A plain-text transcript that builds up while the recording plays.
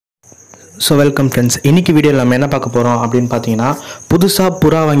So welcome friends. இன்னைக்கு வீடியோல நம்ம என்ன பார்க்க போறோம் அப்படினு பாத்தீங்கன்னா புதுசா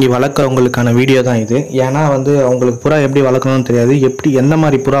புறா வாங்கி வளர்க்கறவங்களுக்கான வீடியோ தான் இது. ஏனா அவங்களுக்கு புறா எப்படி வளர்க்கணும்னு தெரியாது, எப்படி எந்த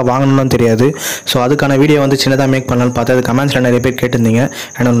மாதிரி புறா வாங்கணும்னு தெரியாது. சோ அதுக்கான வீடியோ சின்னதா மேக் பண்ணலாம்னு பார்த்தா அது கமெண்ட்ஸ்ல நிறைய பேர் கேட்டிருந்தீங்க.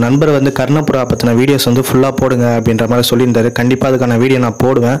 என்னோட நண்பர் கர்ணப்புறா பத்தின வீடியோஸ் ஃபுல்லா போடுங்க அப்படின்ற மாதிரி சொல்லியிருந்தாரு. கண்டிப்பா அதுக்கான வீடியோ நான்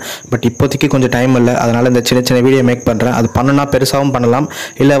போடுவேன். பட் இப்போதைக்கு கொஞ்சம் டைம் இல்லை, அதனால இந்த சின்ன சின்ன வீடியோ மேக் பண்றேன். அது பண்ணனா பெருசாவும் பண்ணலாம்,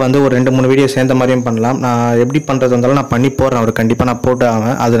 இல்ல ஒரு 2-3 வீடியோ சேர்ந்த மாதிரியும் பண்ணலாம். நான் எப்படி பண்றது வந்தாலும் நான் பண்ணி போடுறேன். அவர் கண்டிப்பா நான் போட்டு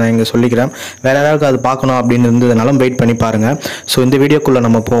ஆவேன், அது நான் இங்க சொல்லிக்கிறேன். வேற யாராவது அது பார்க்கணும் அப்படின்னு இருந்ததுனாலும் வெயிட் பண்ணி பாருங்க. ஸோ இந்த வீடியோக்குள்ள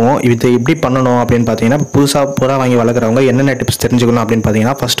நம்ம போவோம். இது எப்படி பண்ணணும் அப்படின்னு பார்த்தீங்கன்னா, புதுசாக புறா வாங்கி வளர்க்குறவங்க என்னென்ன டிப்ஸ் தெரிஞ்சுக்கணும் அப்படின்னு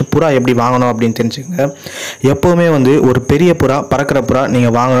பார்த்தீங்கன்னா, ஃபர்ஸ்ட் புறா எப்படி வாங்கணும் அப்படின்னு தெரிஞ்சுக்கங்க. எப்போவுமே ஒரு பெரிய புறா, பறக்கிற புறா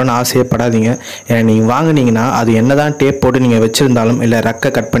நீங்கள் வாங்கணும்னு ஆசையப்படாதீங்க. ஏன்னா நீங்கள் வாங்கினீங்கன்னா அது என்னதான் டேப் போட்டு நீங்கள் வச்சிருந்தாலும், இல்லை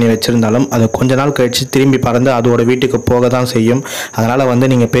ரெக்கை கட் பண்ணி வச்சிருந்தாலும், அது கொஞ்ச நாள் கழிச்சு திரும்பி பறந்து அதோட வீட்டுக்கு போக தான் செய்யும். அதனால்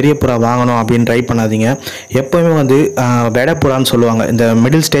நீங்கள் பெரிய புறா வாங்கணும் அப்படின்னு ட்ரை பண்ணாதீங்க. எப்போவுமே வெடை புறான்னு சொல்லுவாங்க, இந்த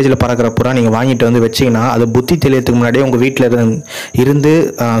மிடில் ஸ்டேஜில் பறக்கிற புறா நீங்கள் வாங்கிட்டு வச்சிங்கன்னா அது புத்தி தெளியத்துக்கு முன்னாடியே உங்கள் வீட்டில் இருந்து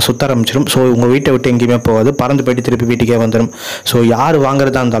சுத்த ஆரம்பிச்சிடும். ஸோ உங்கள் வீட்டை விட்டு எங்கேயுமே போகாது, பறந்து போயிட்டு திருப்பி வீட்டுக்கே வந்துடும். ஸோ யார்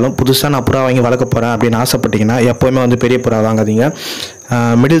வாங்குறதா இருந்தாலும் புதுசாக நான் புறா வாங்கி வளர்க்க போகிறேன் அப்படின்னு ஆசைப்பட்டீங்கன்னா எப்போவுமே பெரிய புறா வாங்காதீங்க.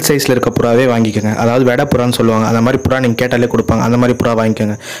 மிடில் சைஸில் இருக்க புறாவே வாங்கிக்கோங்க. அதாவது வெடை புறான்னு சொல்லுவாங்க, அந்த மாதிரி புறா நீங்கள் கேட்டாலே கொடுப்பாங்க, அந்த மாதிரி புறா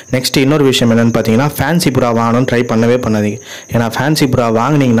வாங்கிக்கோங்க. நெக்ஸ்ட் இன்னொரு விஷயம் என்னென்னு பார்த்தீங்கன்னா, ஃபேன்சி புறா வாங்கணும்னு ட்ரை பண்ணவே பண்ணாதீங்க. ஏன்னா ஃபேன்சி புறா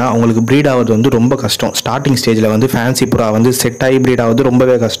வாங்கினீங்கன்னா உங்களுக்கு ப்ரீட் ஆகுது ரொம்ப கஷ்டம். ஸ்டார்டிங் ஸ்டேஜில் ஃபேன்சி புறா செட் ஆகி ப்ரீட் ஆகுது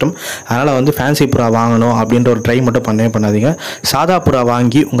ரொம்பவே கஷ்டம். அதனால் ஃபேன்சி புறா வாங்கணும் அப்படின்ற ஒரு ட்ரை மட்டும் பண்ணவே பண்ணாதீங்க. சாதா புறா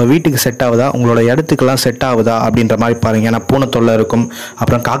வாங்கி உங்கள் வீட்டுக்கு செட் ஆகுதா, உங்களோட இடத்துக்கெல்லாம் செட் ஆகுதா அப்படின்ற மாதிரி பாருங்கள். ஏன்னா பூனை தொல்லை இருக்கும்,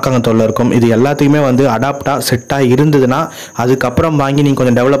 அப்புறம் காக்காங்க தொல்லை இருக்கும். இது எல்லாத்துக்குமே அடாப்டாக செட்டாக இருந்ததுன்னா அதுக்கப்புறம் வாங்கி நீங்கள்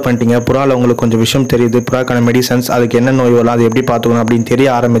கொஞ்சம் டெவலப் பண்ணிட்டீங்க, புறாவில் உங்களுக்கு கொஞ்சம் விஷயம் தெரியுது, புறாக்கான மெடிசன்ஸ், அதுக்கு என்ன நோய் வரலாம், அது எப்படி பார்த்துக்கணும் அப்படின்னு தெரிய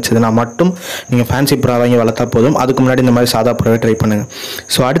ஆரம்பிச்சதுன்னா மட்டும் நீங்கள் ஃபேன்சி புறா வாங்கி வளர்த்தா போதும். அதுக்கு முன்னாடி இந்த மாதிரி சாதா புறாவை ட்ரை பண்ணுங்கள்.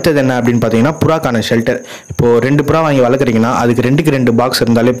 ஸோ அடுத்தது என்ன அப்படின்னு பார்த்தீங்கன்னா, புறாக்கான ஷெல்டர். இப்போது 2 புறா வாங்கி வளர்க்குறீங்கன்னா அதுக்கு 2 பாக்ஸ்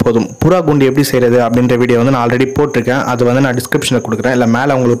இருந்தாலே போதும். புறா குண்டு எப்படி செய்கிறது அப்படின்ற வீடியோ நான் ஆல்ரெடி போட்டிருக்கேன். அது நான் டிஸ்கிரிப்ஷனில் கொடுக்குறேன், இல்லை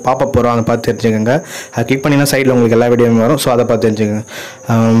மேலே உங்களுக்கு பாப்பா போகிறாங்க பார்த்து தெரிஞ்சுக்கோங்க. அது கிளிக் பண்ணிங்கன்னா சைடில் உங்களுக்கு எல்லா வீடியோவும் வரும். ஸோ அதை பார்த்து தெரிஞ்சுக்கோங்க.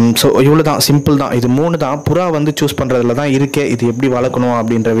 ஸோ இவ்வளோ தான், சிம்பிள் தான். இது 3 தான். புறா சூஸ் பண்ணுறதுல தான் இருக்கே இது எப்படி வளர்க்கணும்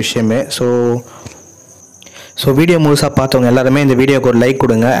அப்படின்ற விஷயமே. ஸோ வீடியோ முழுசாக பார்த்தவங்க எல்லாருமே இந்த வீடியோக்கு ஒரு லைக்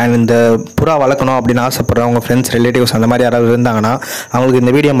கொடுங்க. அண்ட் இந்த புறா வளர்க்கணும் அப்படின்னு ஆசைப்படுற உங்கள் ஃப்ரெண்ட்ஸ், ரிலேட்டிவ்ஸ் அந்த மாதிரி யாராவது இருந்தாங்கன்னா அவங்களுக்கு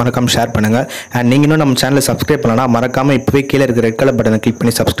இந்த வீடியோ மறக்காமல் ஷேர் பண்ணுங்கள். அண்ட் நீங்கள் இன்னும் நம்ம சேனலை சப்ஸ்கிரைப் பண்ணலாம், மறக்காமல் இப்போவே கீழே இருக்க ரெட் கலர் பட்டனை கிளிக்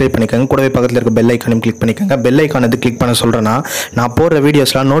பண்ணி சப்ஸ்கிரைப் பண்ணிக்கோங்க. கூடவே பக்கத்தில் இருக்க பெல் ஐக்கானையும் கிளிக் பண்ணிக்கோங்க. பெல் ஐக்கான் கிளிக் பண்ண சொல்கிறேன்னா நான் போடுற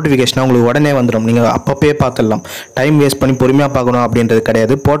வீடியோஸ்லாம் நோட்டிஃபிகேஷனாக உங்களுக்கு உடனே வந்துடும். நீங்கள் அப்பப்பே பார்த்துடலாம், டைம் வேஸ்ட் பண்ணி பொறுமையாக பார்க்கணும் அப்படின்றது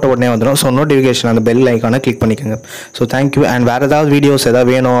கிடையாது, போட்ட உடனே வந்துடும். ஸோ நோட்டிஃபிகேஷன் அந்த பெல் ஐக்கானை கிளிக் பண்ணிக்கோங்க. So thank you. அண்ட் வேறு ஏதாவது வீடியோஸ்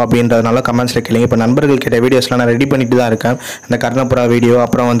எதாவது வேணும் அப்படின்றதுனால கமெண்ட்ஸில் கேளுங்க. இப்போ நண்பர்கள் கேட்ட வீடியோஸ் நான் ரெடி பண்ணிட்டு தான் இருக்கேன். அந்த கர்ணப்புறா வீடியோ,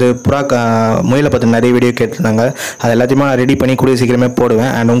 அப்புறம் புறா முயலை பற்றி நிறைய வீடியோ கேட்டிருந்தாங்க. அது எல்லாத்தையுமே நான் ரெடி பண்ணி கூடிய சீக்கிரமே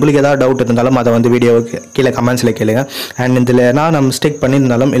போடுவேன். அண்ட் உங்களுக்கு ஏதாவது டவுட் இருந்தாலும் அதை வீடியோ கீழே கமெண்ட்ஸில் கேளுங்க. அண்ட் இதில் நான் மிஸ்டேக்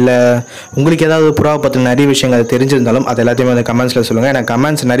பண்ணியிருந்தாலும், இல்லை உங்களுக்கு ஏதாவது புறாவை பற்றி நிறைய விஷயங்கள் தெரிஞ்சிருந்தாலும் அது எல்லாத்தையுமே அந்த கமெண்ட்ஸில் சொல்லுங்கள். ஏன்னா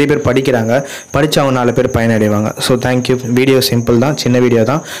கமெண்ட்ஸ் நிறைய பேர் படிக்கிறாங்க, படித்து அவங்க 4 பேர் பயனடைவாங்க. So thank you. வீடியோ சிம்பிள் தான், சின்ன வீடியோ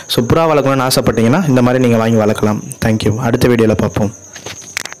தான். ஸோ புறா வளர்க்கணும்னு ஆசைப்பட்டீங்கன்னா இந்த மாதிரி நீங்கள் வாங்கி வளர்க்கலாம். தேங்க்யூ. அடுத்த வீடியோவில் பார்ப்போம்.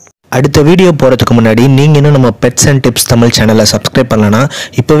 அடுத்த வீடியோ போகிறதுக்கு முன்னாடி நீங்கள் இன்னும் நம்ம பெட்ஸ் அண்ட் டிப்ஸ் தமிழ் சேனலை சப்ஸ்கிரைப் பண்ணலன்னா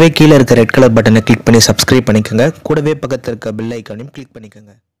இப்போவே கீழே இருக்க ரெட் கலர் பட்டனை கிளிக் பண்ணி சப்ஸ்கிரைப் பண்ணிக்கோங்க. கூடவே பக்கத்தில் இருக்க பெல் ஐக்கானையும் கிளிக்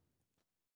பண்ணிக்கோங்க.